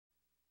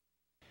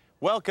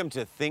Welcome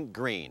to Think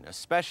Green, a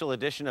special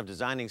edition of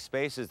designing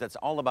spaces that's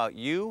all about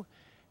you,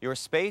 your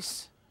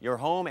space, your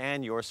home,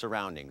 and your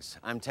surroundings.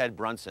 I'm Ted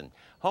Brunson.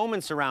 Home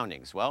and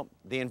surroundings, well,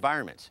 the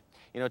environment.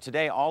 You know,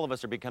 today all of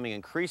us are becoming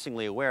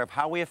increasingly aware of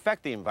how we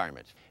affect the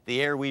environment.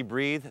 The air we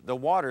breathe, the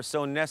water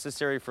so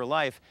necessary for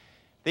life,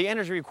 the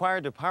energy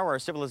required to power our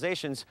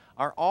civilizations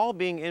are all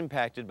being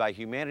impacted by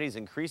humanity's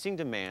increasing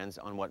demands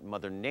on what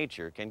Mother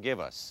Nature can give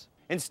us.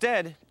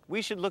 Instead,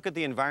 we should look at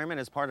the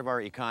environment as part of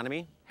our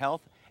economy,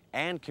 health,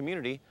 and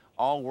community,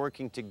 all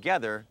working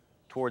together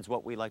towards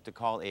what we like to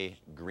call a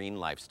green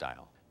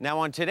lifestyle. Now,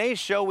 on today's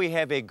show, we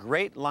have a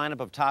great lineup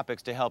of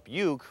topics to help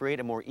you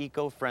create a more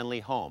eco-friendly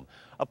home,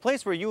 a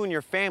place where you and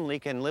your family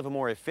can live a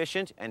more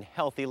efficient and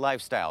healthy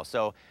lifestyle.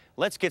 So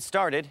let's get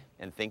started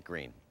and think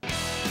green.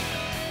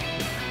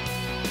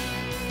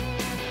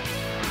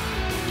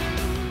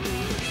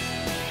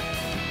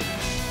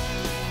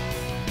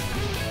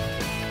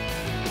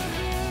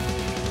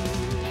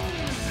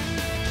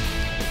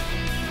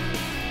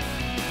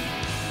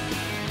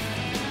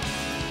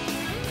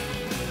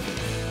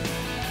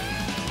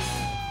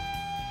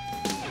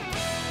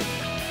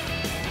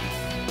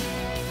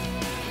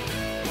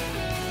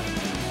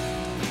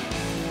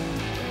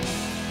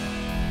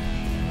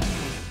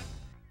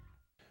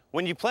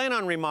 When you plan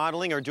on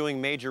remodeling or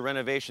doing major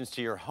renovations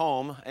to your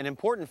home, an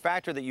important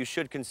factor that you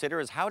should consider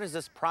is how does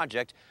this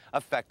project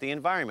affect the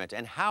environment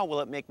and how will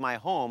it make my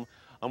home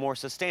a more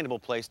sustainable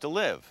place to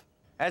live?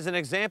 As an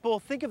example,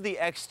 think of the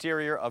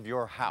exterior of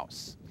your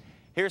house.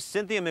 Here's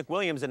Cynthia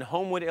McWilliams in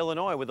Homewood,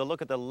 Illinois with a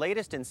look at the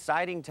latest in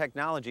siding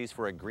technologies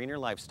for a greener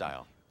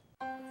lifestyle.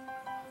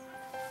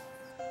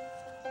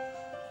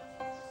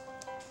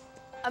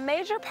 A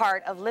major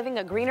part of living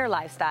a greener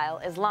lifestyle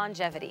is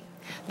longevity.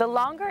 The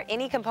longer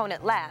any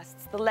component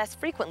lasts, the less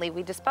frequently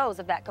we dispose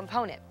of that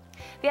component.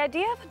 The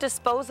idea of a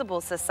disposable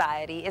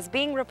society is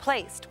being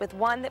replaced with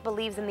one that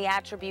believes in the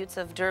attributes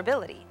of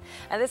durability.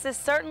 And this is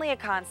certainly a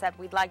concept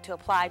we'd like to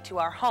apply to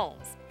our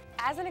homes.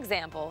 As an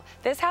example,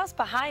 this house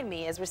behind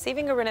me is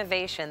receiving a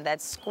renovation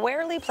that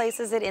squarely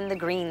places it in the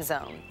green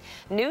zone.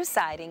 New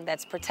siding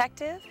that's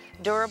protective,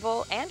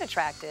 durable, and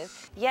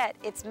attractive, yet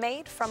it's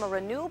made from a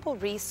renewable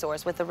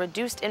resource with a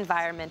reduced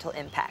environmental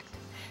impact.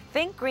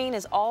 Think Green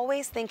is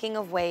always thinking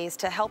of ways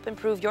to help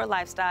improve your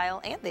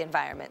lifestyle and the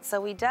environment, so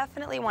we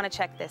definitely want to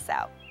check this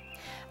out.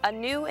 A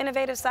new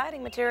innovative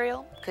siding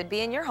material could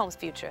be in your home's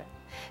future.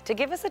 To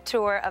give us a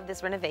tour of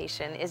this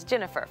renovation is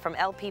Jennifer from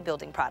LP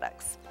Building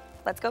Products.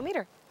 Let's go meet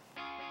her.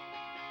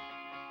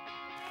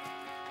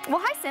 Well,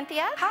 hi,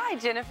 Cynthia. Hi,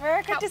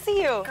 Jennifer. Good to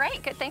see you.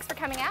 Great. Good. Thanks for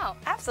coming out.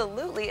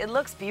 Absolutely. It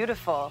looks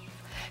beautiful.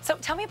 So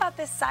tell me about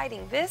this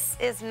siding. This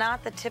is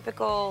not the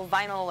typical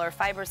vinyl or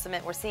fiber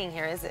cement we're seeing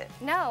here, is it?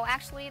 No,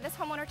 actually, this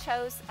homeowner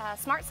chose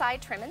SmartSide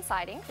trim and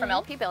siding from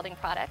LP Building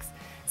Products.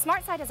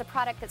 SmartSide is a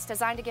product that's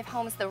designed to give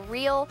homes the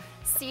real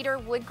cedar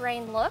wood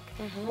grain look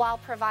while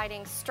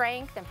providing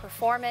strength and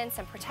performance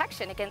and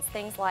protection against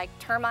things like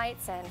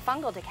termites and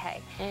fungal decay.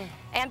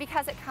 And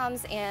because it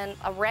comes in an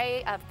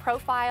array of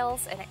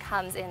profiles and it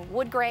comes in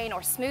wood grain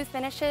or smooth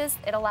finishes,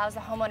 it allows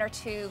the homeowner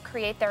to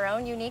create their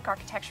own unique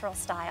architectural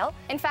style.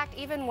 In fact,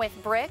 even with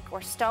brick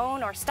or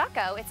stone or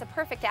stucco, it's a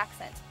perfect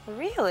accent.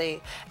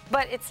 Really?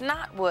 But it's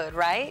not wood,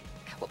 right?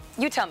 Well,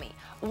 you tell me,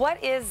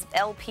 what is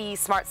LP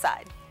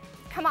SmartSide?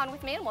 Come on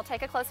with me and we'll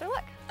take a closer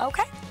look.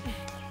 Okay.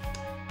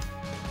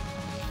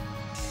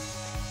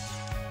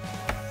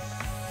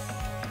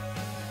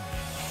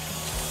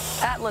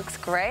 That looks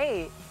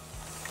great.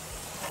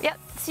 Yep,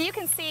 so you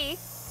can see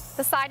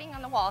the siding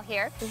on the wall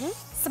here.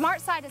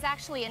 SmartSide is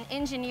actually an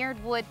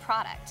engineered wood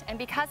product, and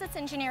because it's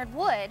engineered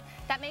wood,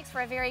 that makes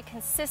for a very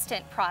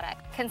consistent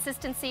product.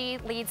 Consistency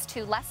leads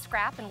to less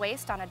scrap and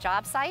waste on a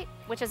job site,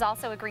 which is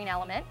also a green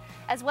element,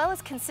 as well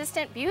as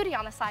consistent beauty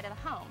on the side of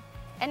the home.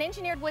 An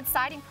engineered wood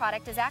siding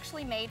product is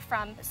actually made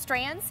from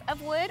strands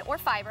of wood or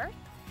fiber,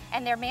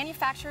 and they're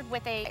manufactured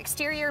with a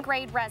exterior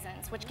grade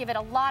resins, which give it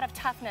a lot of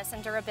toughness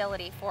and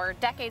durability for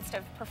decades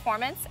of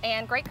performance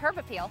and great curb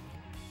appeal.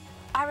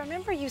 I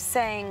remember you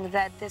saying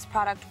that this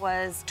product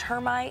was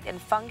termite and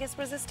fungus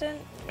resistant.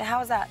 How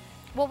is that?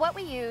 Well, what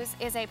we use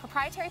is a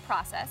proprietary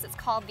process. It's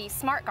called the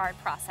SmartGuard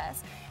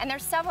process, and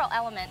there's several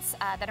elements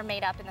that are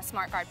made up in the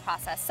SmartGuard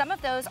process. Some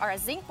of those are a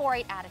zinc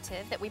borate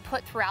additive that we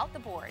put throughout the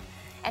board,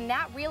 and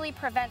that really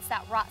prevents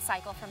that rot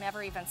cycle from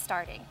ever even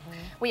starting.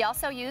 We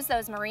also use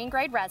those marine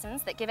grade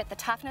resins that give it the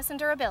toughness and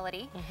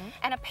durability,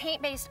 and a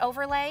paint-based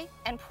overlay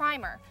and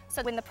primer.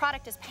 So when the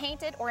product is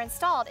painted or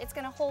installed, it's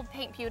going to hold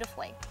paint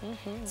beautifully.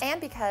 And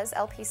because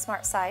LP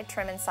SmartSide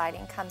trim and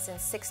siding comes in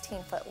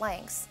 16-foot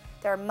lengths,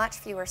 there are much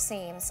fewer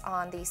seams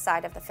on the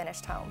side of the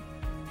finished home.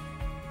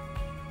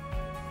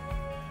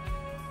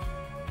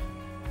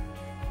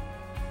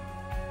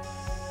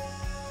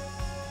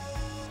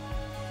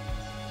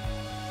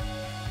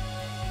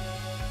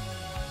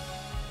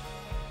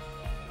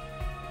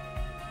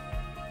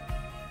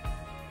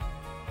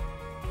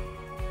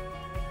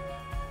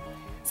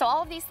 So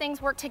all of these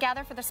things work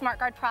together for the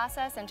SmartGuard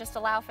process and just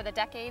allow for the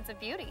decades of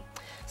beauty.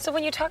 So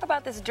when you talk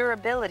about this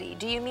durability,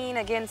 do you mean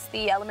against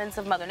the elements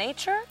of Mother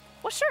Nature?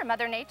 Well, sure,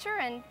 Mother Nature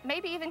and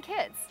maybe even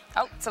kids.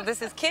 Oh, so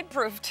this is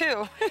kid-proof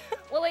too.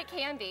 Well, it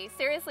can be.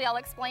 Seriously, I'll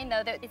explain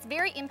though that it's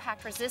very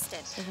impact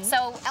resistant.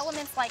 So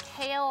elements like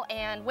hail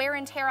and wear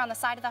and tear on the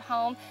side of the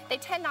home, they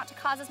tend not to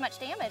cause as much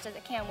damage as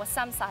it can with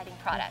some siding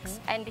products.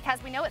 And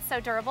because we know it's so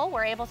durable,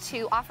 we're able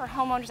to offer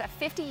homeowners a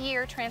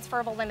 50-year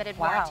transferable limited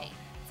warranty.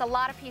 It's a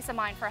lot of peace of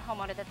mind for a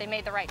homeowner that they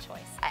made the right choice.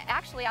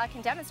 Actually, I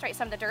can demonstrate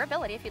some of the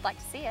durability if you'd like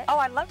to see it. Oh,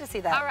 I'd love to see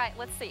that. All right,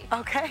 let's see.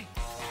 Okay.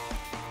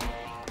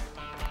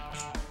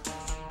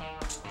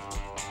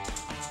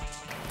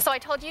 So I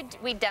told you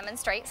we'd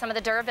demonstrate some of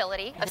the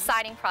durability of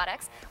siding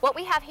products. What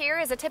we have here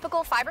is a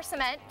typical fiber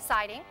cement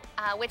siding,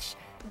 which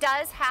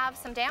does have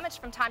some damage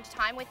from time to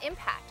time with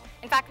impact.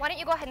 In fact, why don't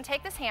you go ahead and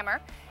take this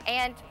hammer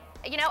and,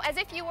 you know, as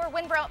if you were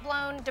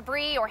wind-blown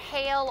debris or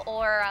hail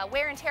or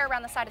wear and tear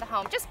around the side of the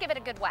home, just give it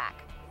a good whack.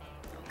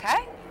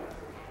 Okay.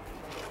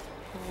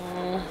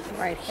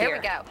 Right here. Here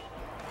we go.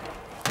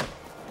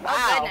 Wow.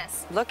 Oh,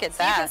 goodness. Look at So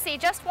that. you can see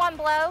just one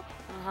blow.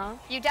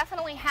 You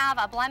definitely have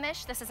a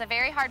blemish. This is a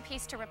very hard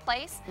piece to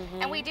replace.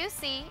 And we do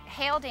see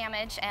hail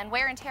damage and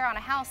wear and tear on a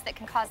house that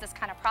can cause this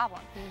kind of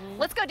problem.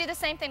 Let's go do the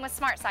same thing with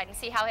SmartSide and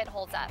see how it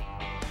holds up.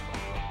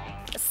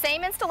 The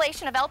same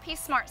installation of LP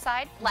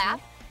SmartSide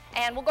lap,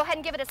 and we'll go ahead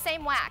and give it the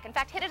same whack. In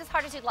fact, hit it as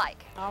hard as you'd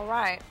like. All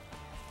right.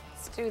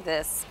 Let's do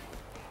this.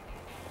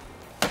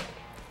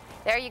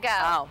 There you go.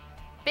 Wow.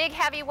 Big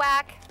heavy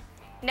whack,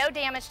 no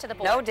damage to the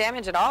board. No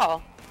damage at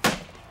all.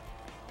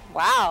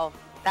 Wow.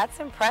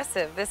 That's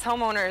impressive. This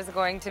homeowner is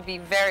going to be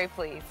very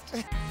pleased.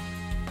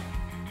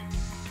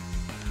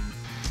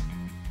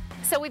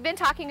 So we've been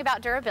talking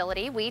about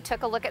durability. We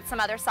took a look at some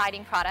other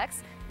siding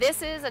products.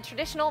 This is a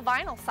traditional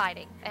vinyl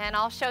siding, and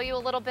I'll show you a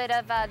little bit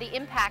of the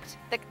impact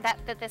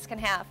that this can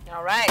have.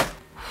 All right.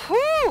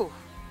 Whew!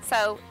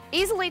 So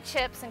easily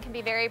chips and can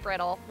be very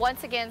brittle.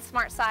 Once again,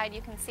 SmartSide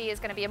you can see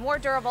is going to be a more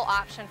durable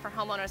option for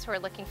homeowners who are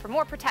looking for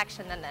more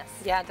protection than this.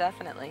 Yeah,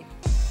 definitely.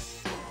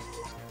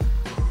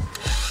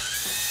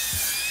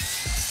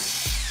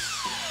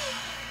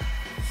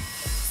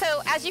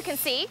 So as you can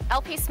see,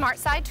 LP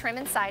SmartSide trim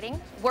and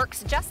siding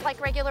works just like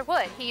regular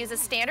wood. He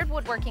uses standard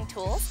woodworking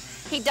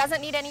tools. He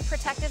doesn't need any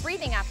protective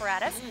breathing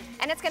apparatus,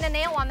 and it's going to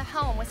nail on the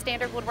home with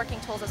standard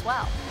woodworking tools as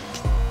well.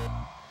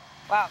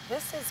 Wow,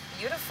 this is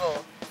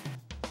beautiful.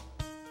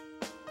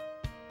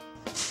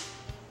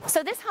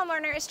 So this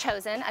homeowner has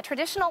chosen a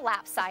traditional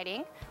lap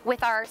siding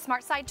with our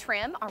SmartSide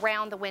trim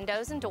around the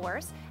windows and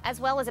doors, as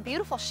well as a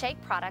beautiful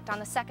shake product on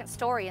the second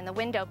story in the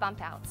window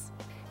bump outs.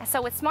 So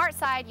with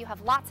SmartSide, you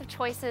have lots of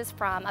choices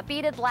from a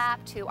beaded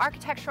lap to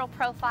architectural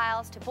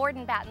profiles to board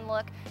and batten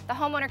look. The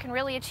homeowner can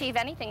really achieve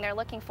anything they're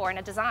looking for in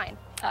a design.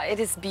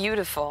 It is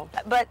beautiful,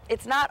 but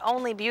it's not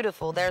only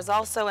beautiful, there's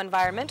also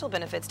environmental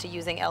benefits to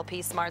using LP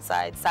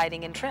SmartSide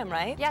siding and trim,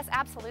 right? Yes,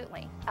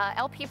 absolutely.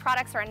 LP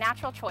products are a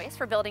natural choice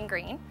for building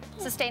green.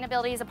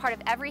 Sustainability is a part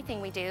of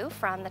everything we do,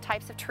 from the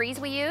types of trees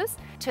we use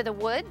to the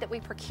wood that we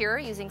procure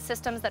using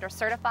systems that are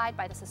certified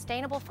by the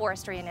Sustainable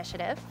Forestry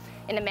Initiative.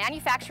 In the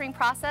manufacturing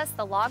process,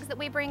 the logs that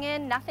we bring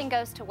in, nothing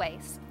goes to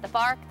waste. The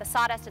bark, the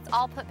sawdust, it's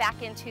all put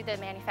back into the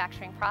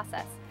manufacturing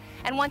process.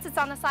 And once it's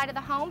on the side of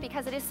the home,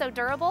 because it is so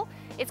durable,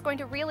 it's going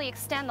to really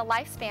extend the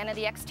lifespan of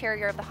the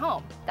exterior of the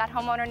home. That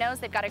homeowner knows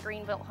they've got a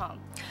green-built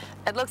home.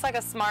 It looks like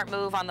a smart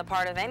move on the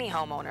part of any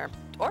homeowner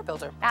or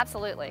builder.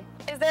 Absolutely.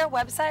 Is there a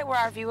website where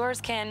our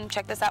viewers can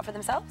check this out for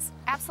themselves?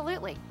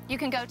 Absolutely. You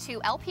can go to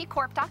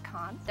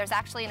lpcorp.com. There's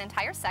actually an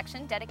entire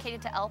section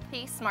dedicated to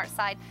LP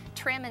SmartSide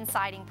trim and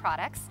siding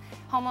products.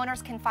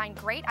 Homeowners can find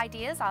great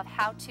ideas of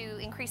how to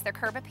increase their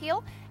curb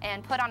appeal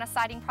and put on a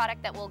siding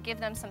product that will give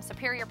them some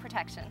superior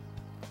protection.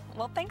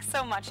 Well, thanks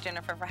so much,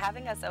 Jennifer, for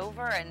having us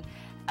over and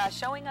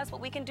showing us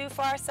what we can do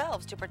for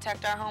ourselves to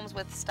protect our homes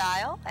with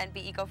style and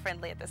be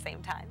eco-friendly at the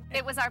same time.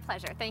 It was our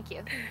pleasure. Thank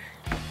you.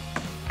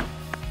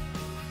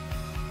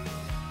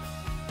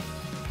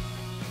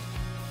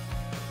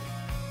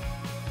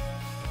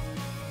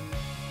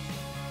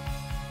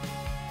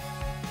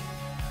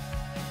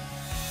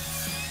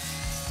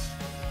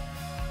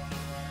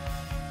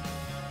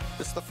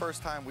 This is the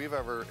first time we've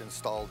ever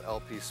installed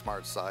LP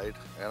SmartSide,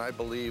 and I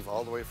believe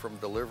all the way from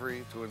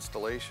delivery to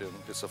installation,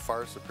 it's a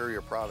far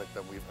superior product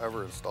than we've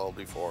ever installed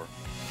before.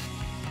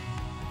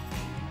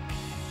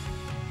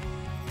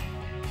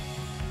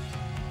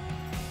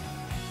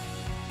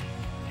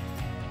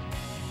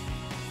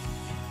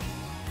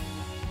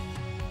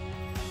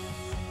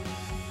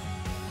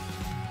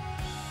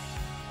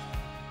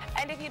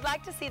 And if you'd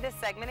like to see this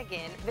segment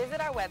again,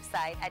 visit our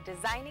website at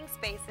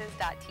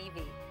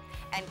designingspaces.tv.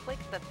 and click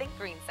the Think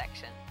Green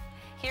section.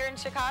 Here in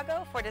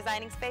Chicago for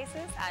Designing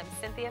Spaces, I'm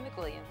Cynthia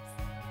McWilliams.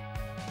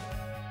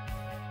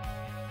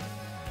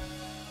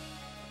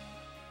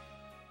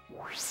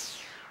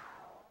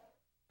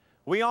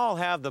 We all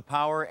have the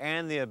power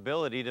and the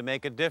ability to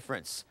make a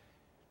difference.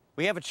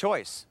 We have a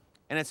choice,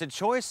 and it's a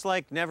choice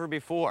like never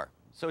before.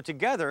 So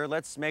together,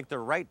 let's make the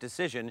right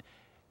decision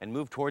and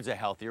move towards a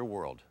healthier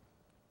world.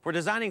 For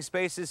Designing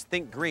Spaces,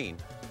 Think Green,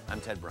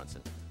 I'm Ted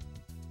Brunson.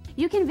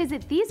 You can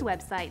visit these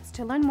websites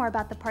to learn more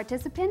about the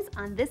participants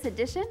on this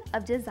edition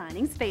of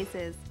Designing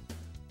Spaces.